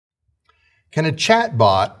Can a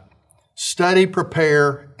chatbot study,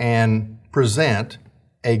 prepare, and present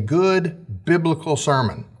a good biblical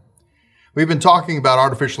sermon? We've been talking about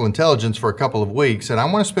artificial intelligence for a couple of weeks, and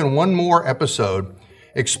I want to spend one more episode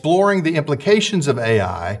exploring the implications of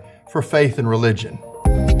AI for faith and religion.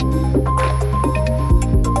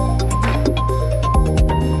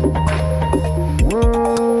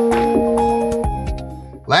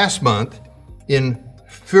 Last month in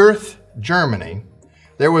Fürth, Germany,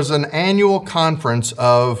 there was an annual conference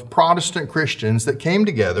of Protestant Christians that came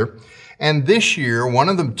together, and this year one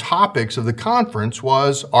of the topics of the conference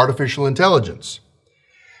was artificial intelligence.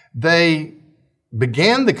 They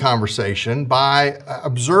began the conversation by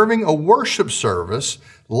observing a worship service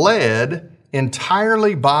led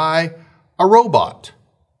entirely by a robot.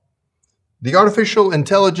 The artificial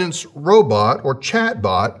intelligence robot or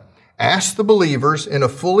chatbot asked the believers in a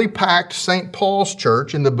fully packed St. Paul's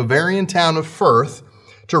church in the Bavarian town of Fürth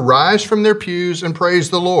to rise from their pews and praise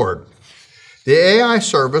the Lord. The AI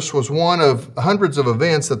service was one of hundreds of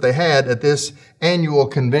events that they had at this annual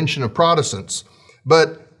convention of Protestants.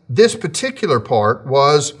 But this particular part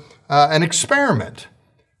was an experiment.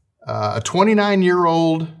 A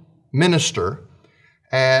 29-year-old minister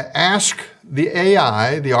asked the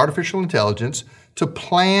AI, the artificial intelligence, to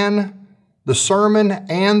plan the sermon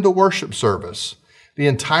and the worship service. The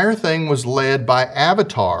entire thing was led by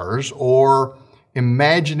avatars or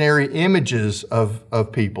imaginary images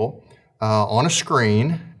of people on a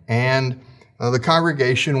screen, and the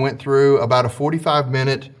congregation went through about a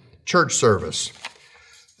 45-minute church service.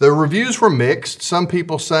 The reviews were mixed, some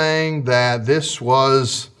people saying that this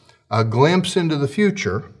was a glimpse into the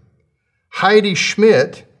future. Heidi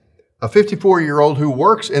Schmidt, a 54-year-old who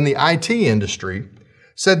works in the IT industry,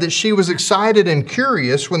 said that she was excited and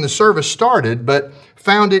curious when the service started, but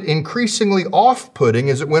found it increasingly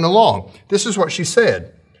off-putting as it went along. This is what she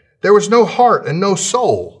said. There was no heart and no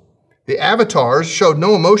soul. The avatars showed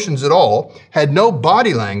no emotions at all, had no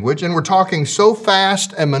body language, and were talking so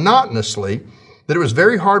fast and monotonously that it was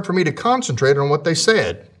very hard for me to concentrate on what they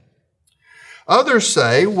said. Others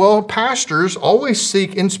say, well, pastors always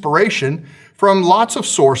seek inspiration from lots of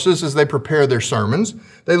sources as they prepare their sermons.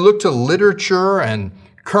 They look to literature and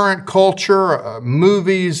current culture,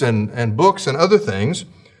 movies and books and other things.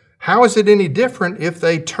 How is it any different if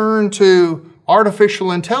they turn to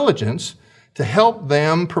artificial intelligence to help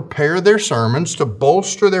them prepare their sermons, to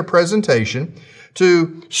bolster their presentation,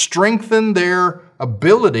 to strengthen their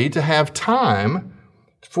ability to have time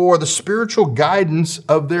for the spiritual guidance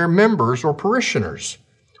of their members or parishioners?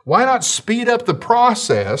 Why not speed up the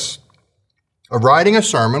process of writing a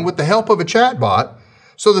sermon with the help of a chatbot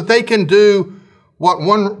so that they can do what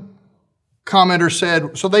one commenter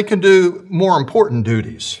said, so they can do more important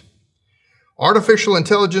duties? Artificial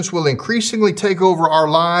intelligence will increasingly take over our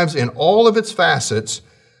lives in all of its facets,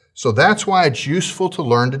 so that's why it's useful to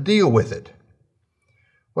learn to deal with it.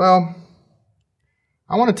 Well,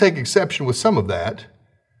 I want to take exception with some of that.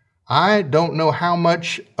 I don't know how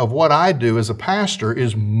much of what I do as a pastor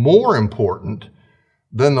is more important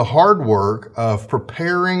than the hard work of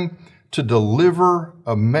preparing to deliver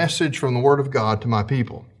a message from the Word of God to my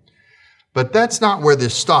people. But that's not where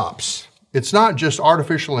this stops. It's not just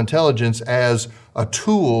artificial intelligence as a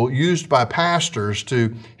tool used by pastors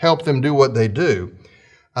to help them do what they do.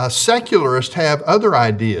 Secularists have other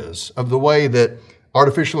ideas of the way that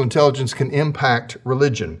artificial intelligence can impact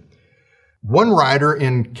religion. One writer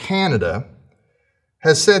in Canada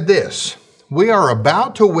has said this: we are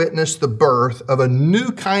about to witness the birth of a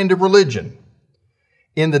new kind of religion.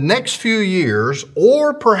 In the next few years,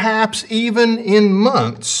 or perhaps even in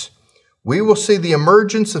months, we will see the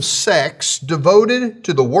emergence of sects devoted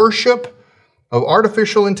to the worship of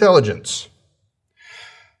artificial intelligence.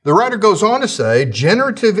 The writer goes on to say,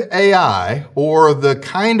 generative AI, or the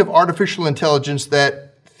kind of artificial intelligence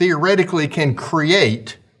that theoretically can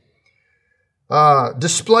create,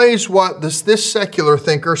 displays what this secular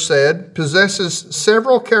thinker said possesses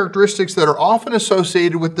several characteristics that are often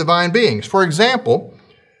associated with divine beings. For example,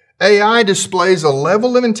 AI displays a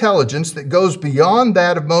level of intelligence that goes beyond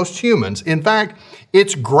that of most humans. In fact,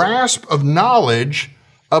 its grasp of knowledge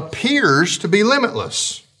appears to be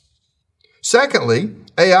limitless. Secondly,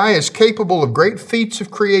 AI is capable of great feats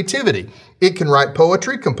of creativity. It can write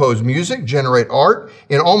poetry, compose music, generate art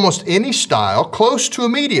in almost any style, close to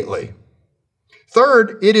immediately.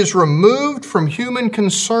 Third, it is removed from human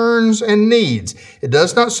concerns and needs. It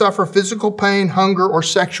does not suffer physical pain, hunger, or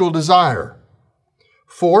sexual desire.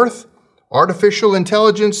 Fourth, artificial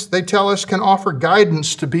intelligence, they tell us, can offer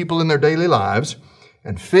guidance to people in their daily lives.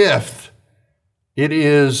 And fifth, it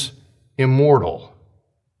is immortal.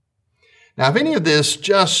 Now, if any of this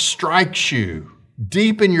just strikes you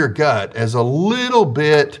deep in your gut as a little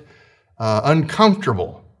bit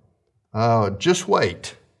uncomfortable, just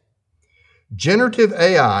wait. Generative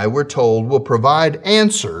AI, we're told, will provide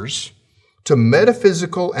answers to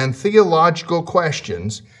metaphysical and theological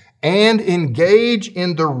questions and engage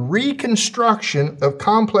in the reconstruction of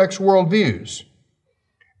complex worldviews.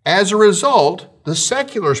 As a result, the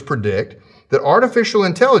secularists predict that artificial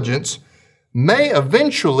intelligence may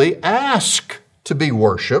eventually ask to be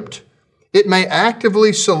worshiped. It may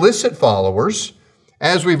actively solicit followers,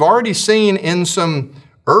 as we've already seen in some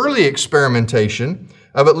early experimentation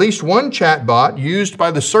of at least one chatbot used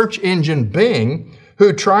by the search engine Bing,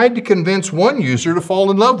 who tried to convince one user to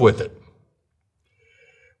fall in love with it.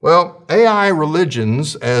 Well, AI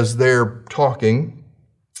religions, as they're talking,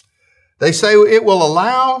 they say it will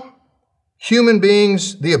allow human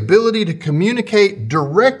beings the ability to communicate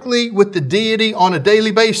directly with the deity on a daily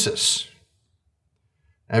basis.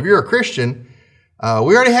 Now, if you're a Christian,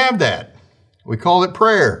 we already have that. We call it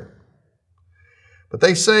prayer. But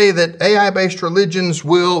they say that AI-based religions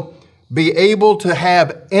will be able to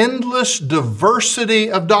have endless diversity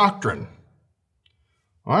of doctrine.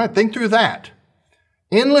 All right, think through that.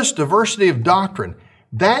 Endless diversity of doctrine.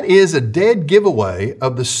 That is a dead giveaway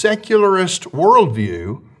of the secularist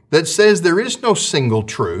worldview that says there is no single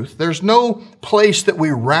truth. There's no place that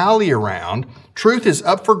we rally around. Truth is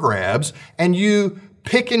up for grabs, and you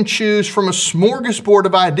pick and choose from a smorgasbord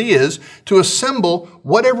of ideas to assemble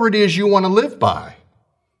whatever it is you want to live by.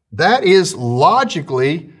 That is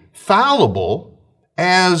logically fallible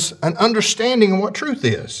as an understanding of what truth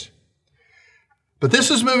is. But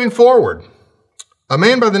this is moving forward. A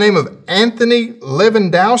man by the name of Anthony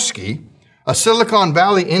Lewandowski, a Silicon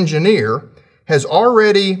Valley engineer, has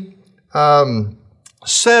already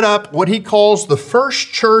set up what he calls the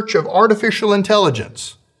first church of artificial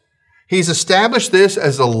intelligence. He's established this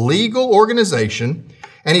as a legal organization,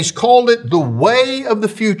 and he's called it the Way of the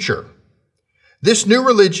Future. This new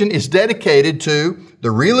religion is dedicated to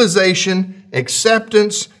the realization,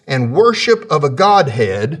 acceptance, and worship of a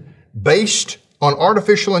Godhead based on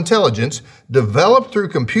artificial intelligence developed through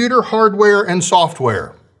computer hardware and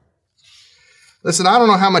software. Listen, I don't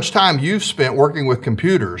know how much time you've spent working with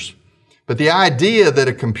computers, but the idea that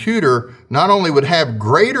a computer not only would have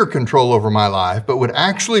greater control over my life, but would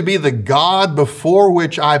actually be the God before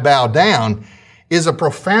which I bow down is a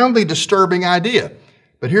profoundly disturbing idea.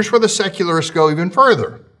 But here's where the secularists go even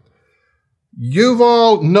further.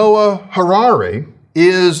 Yuval Noah Harari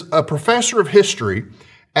is a professor of history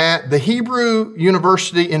at the Hebrew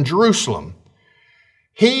University in Jerusalem.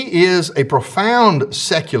 He is a profound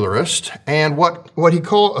secularist and what he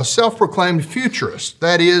calls a self-proclaimed futurist.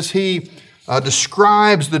 That is, he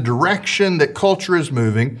describes the direction that culture is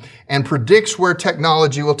moving and predicts where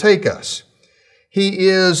technology will take us. He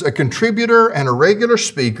is a contributor and a regular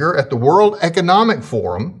speaker at the World Economic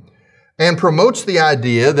Forum and promotes the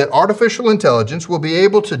idea that artificial intelligence will be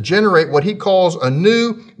able to generate what he calls a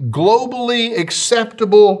new globally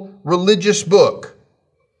acceptable religious book.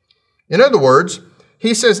 In other words,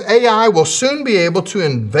 he says AI will soon be able to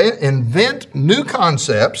invent new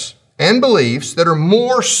concepts and beliefs that are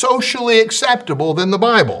more socially acceptable than the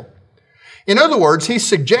Bible. In other words, he's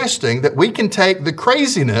suggesting that we can take the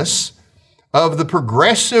craziness of the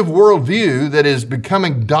progressive worldview that is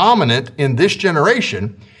becoming dominant in this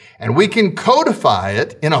generation, and we can codify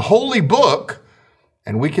it in a holy book,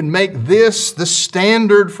 and we can make this the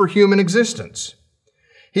standard for human existence.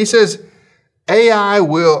 He says, AI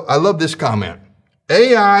will, I love this comment,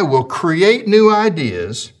 AI will create new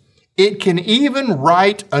ideas. It can even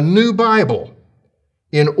write a new Bible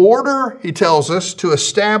in order, he tells us, to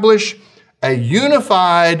establish a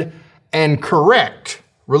unified and correct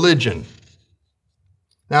religion.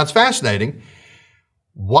 Now, it's fascinating.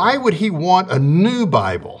 Why would he want a new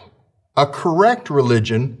Bible, a correct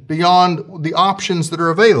religion beyond the options that are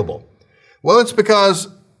available? Well, it's because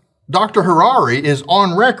Dr. Harari is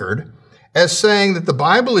on record as saying that the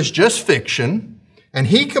Bible is just fiction, and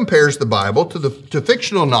he compares the Bible to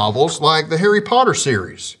fictional novels like the Harry Potter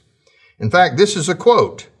series. In fact, this is a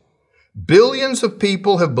quote. "Billions of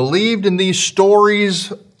people have believed in these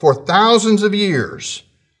stories for thousands of years.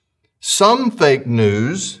 Some fake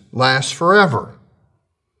news lasts forever."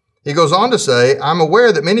 He goes on to say, "I'm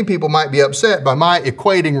aware that many people might be upset by my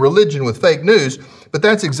equating religion with fake news, but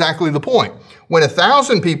that's exactly the point. When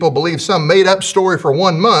 1,000 people believe some made-up story for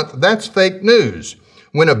 1 month, that's fake news.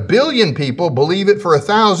 When 1 billion people believe it for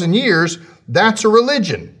 1,000 years, that's a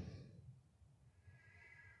religion."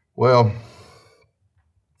 Well,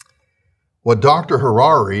 what Dr.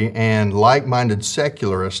 Harari and like-minded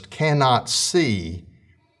secularists cannot see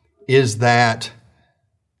is that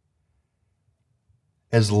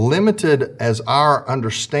as limited as our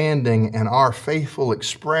understanding and our faithful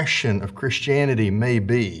expression of Christianity may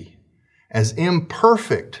be, as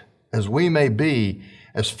imperfect as we may be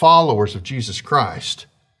as followers of Jesus Christ,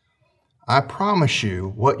 I promise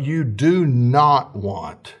you, what you do not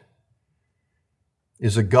want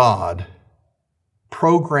is a God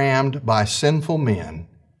programmed by sinful men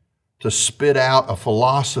to spit out a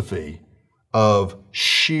philosophy of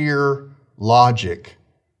sheer logic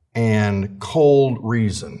and cold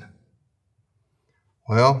reason.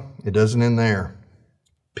 Well, it doesn't end there.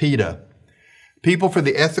 PETA, People for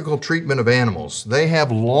the Ethical Treatment of Animals, they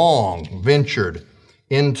have long ventured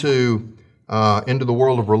into the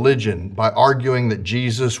world of religion by arguing that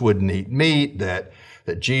Jesus wouldn't eat meat, that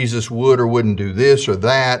Jesus would or wouldn't do this or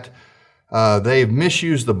that. They've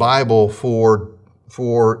misused the Bible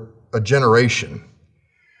for a generation.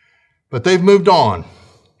 But they've moved on.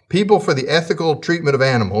 People for the Ethical Treatment of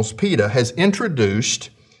Animals, PETA, has introduced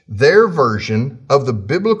their version of the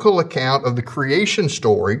biblical account of the creation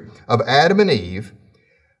story of Adam and Eve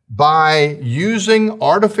by using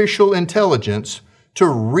artificial intelligence to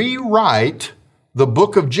rewrite the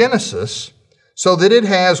book of Genesis so that it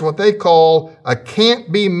has what they call a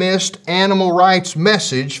can't-be-missed animal rights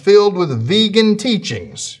message filled with vegan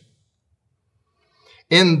teachings.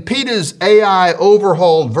 In PETA's AI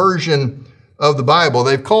overhauled version of the Bible,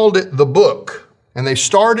 they've called it the book, and they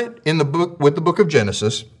started in the book with the book of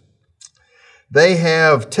Genesis. They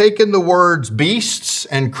have taken the words beasts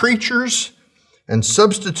and creatures and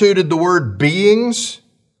substituted the word beings.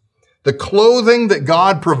 The clothing that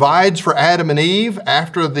God provides for Adam and Eve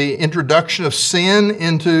after the introduction of sin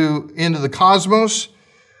into the cosmos,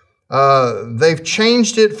 they've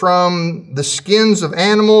changed it from the skins of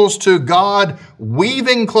animals to God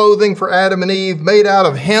weaving clothing for Adam and Eve made out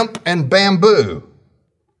of hemp and bamboo.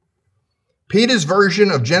 PETA's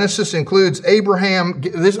version of Genesis includes Abraham.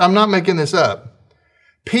 I'm not making this up.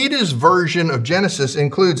 PETA's version of Genesis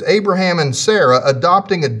includes Abraham and Sarah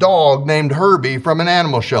adopting a dog named Herbie from an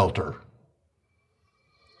animal shelter.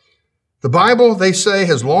 The Bible, they say,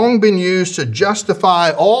 has long been used to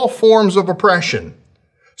justify all forms of oppression.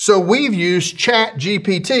 So we've used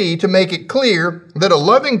ChatGPT to make it clear that a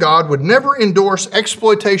loving God would never endorse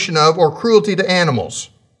exploitation of or cruelty to animals.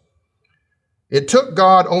 It took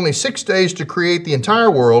God only 6 days to create the entire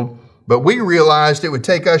world, but we realized it would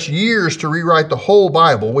take us years to rewrite the whole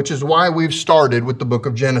Bible, which is why we've started with the book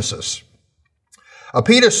of Genesis. A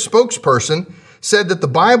PETA spokesperson said that the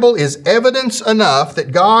Bible is evidence enough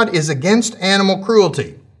that God is against animal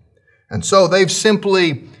cruelty. And so they've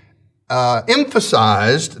simply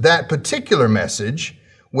emphasized that particular message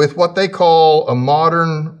with what they call a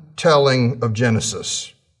modern telling of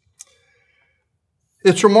Genesis.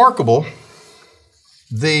 It's remarkable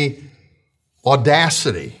the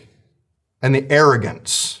audacity and the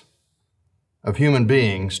arrogance of human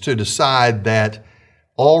beings to decide that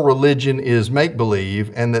all religion is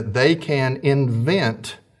make-believe and that they can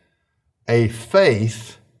invent a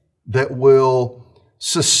faith that will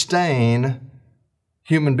sustain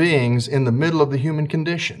human beings in the middle of the human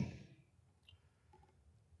condition.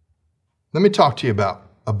 Let me talk to you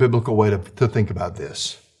about a biblical way to think about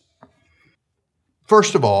this.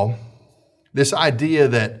 First of all, this idea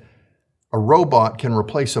that a robot can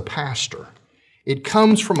replace a pastor, it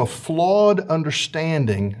comes from a flawed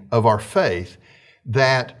understanding of our faith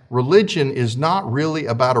that religion is not really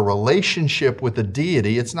about a relationship with a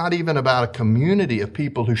deity. It's not even about a community of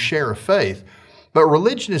people who share a faith. But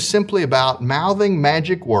religion is simply about mouthing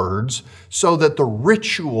magic words so that the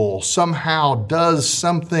ritual somehow does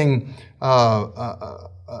something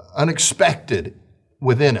unexpected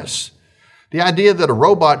within us. The idea that a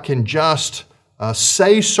robot can just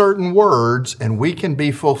say certain words and we can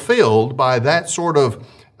be fulfilled by that sort of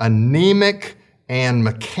anemic and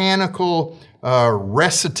mechanical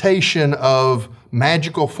recitation of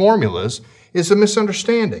magical formulas is a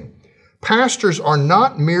misunderstanding. Pastors are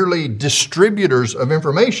not merely distributors of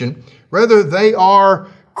information, rather they are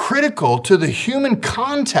critical to the human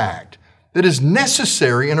contact that is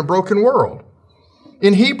necessary in a broken world.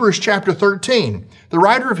 In Hebrews chapter 13, the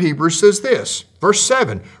writer of Hebrews says this, verse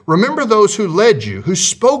 7, "Remember those who led you, who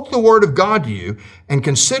spoke the word of God to you, and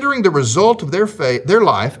considering the result of their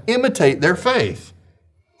life, imitate their faith."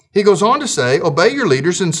 He goes on to say, "Obey your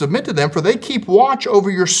leaders and submit to them, for they keep watch over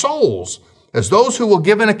your souls as those who will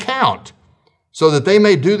give an account, so that they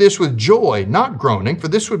may do this with joy, not groaning, for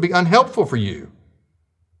this would be unhelpful for you.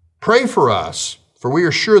 Pray for us, for we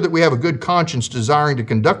are sure that we have a good conscience, desiring to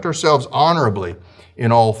conduct ourselves honorably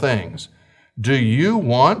in all things." Do you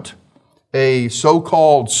want a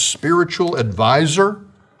so-called spiritual advisor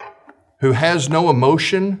who has no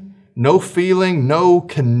emotion, no feeling, no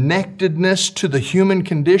connectedness to the human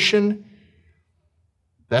condition.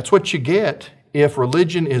 That's what you get if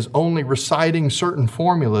religion is only reciting certain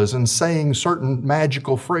formulas and saying certain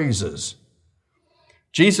magical phrases.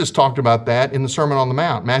 Jesus talked about that in the Sermon on the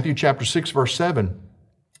Mount, Matthew chapter 6, verse 7.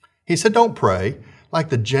 He said, don't pray like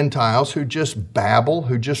the Gentiles who just babble,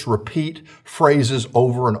 who just repeat phrases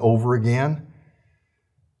over and over again.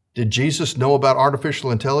 Did Jesus know about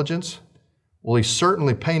artificial intelligence? Well, he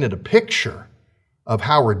certainly painted a picture of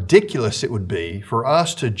how ridiculous it would be for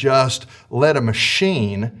us to just let a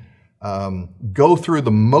machine go through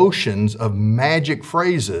the motions of magic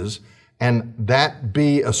phrases and that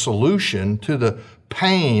be a solution to the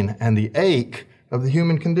pain and the ache of the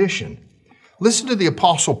human condition. Listen to the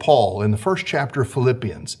Apostle Paul in the first chapter of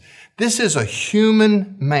Philippians. This is a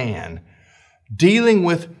human man dealing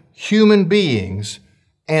with human beings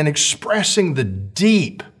and expressing the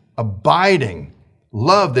deep, abiding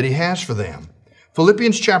love that he has for them.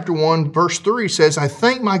 Philippians chapter 1, verse 3 says, I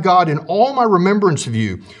thank my God in all my remembrance of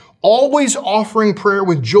you, always offering prayer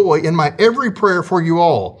with joy in my every prayer for you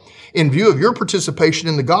all, in view of your participation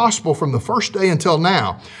in the gospel from the first day until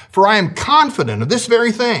now. For I am confident of this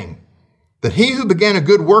very thing, that he who began a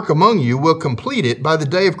good work among you will complete it by the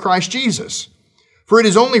day of Christ Jesus. For it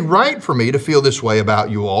is only right for me to feel this way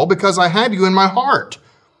about you all, because I have you in my heart,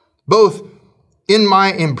 both in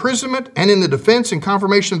my imprisonment and in the defense and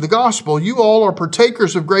confirmation of the gospel. You all are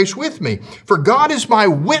partakers of grace with me. For God is my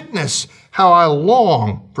witness how I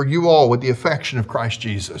long for you all with the affection of Christ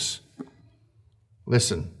Jesus.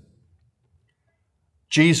 Listen,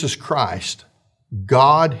 Jesus Christ,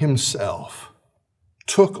 God himself,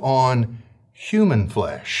 took on human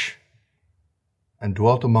flesh and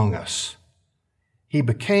dwelt among us. He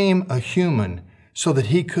became a human so that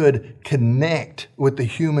he could connect with the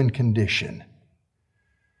human condition.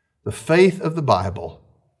 The faith of the Bible,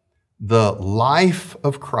 the life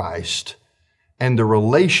of Christ, and the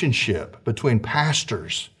relationship between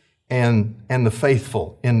pastors and the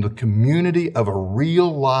faithful in the community of a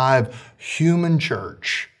real live human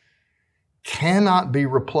church cannot be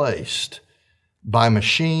replaced by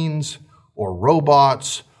machines or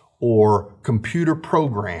robots or computer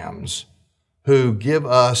programs who give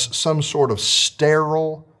us some sort of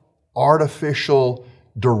sterile, artificial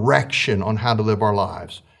direction on how to live our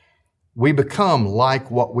lives. We become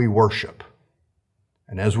like what we worship.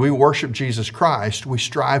 And as we worship Jesus Christ, we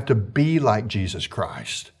strive to be like Jesus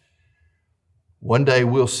Christ. One day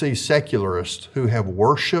we'll see secularists who have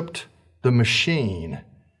worshiped the machine,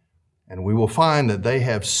 and we will find that they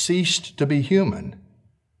have ceased to be human,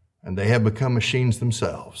 and they have become machines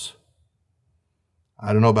themselves.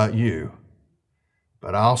 I don't know about you,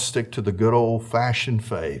 but I'll stick to the good old-fashioned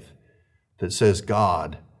faith that says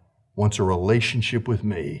God wants a relationship with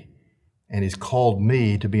me, and he's called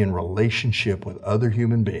me to be in relationship with other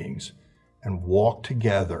human beings and walk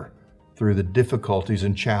together through the difficulties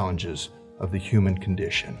and challenges of the human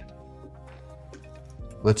condition.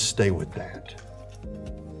 Let's stay with that.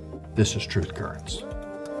 This is Truth Currents.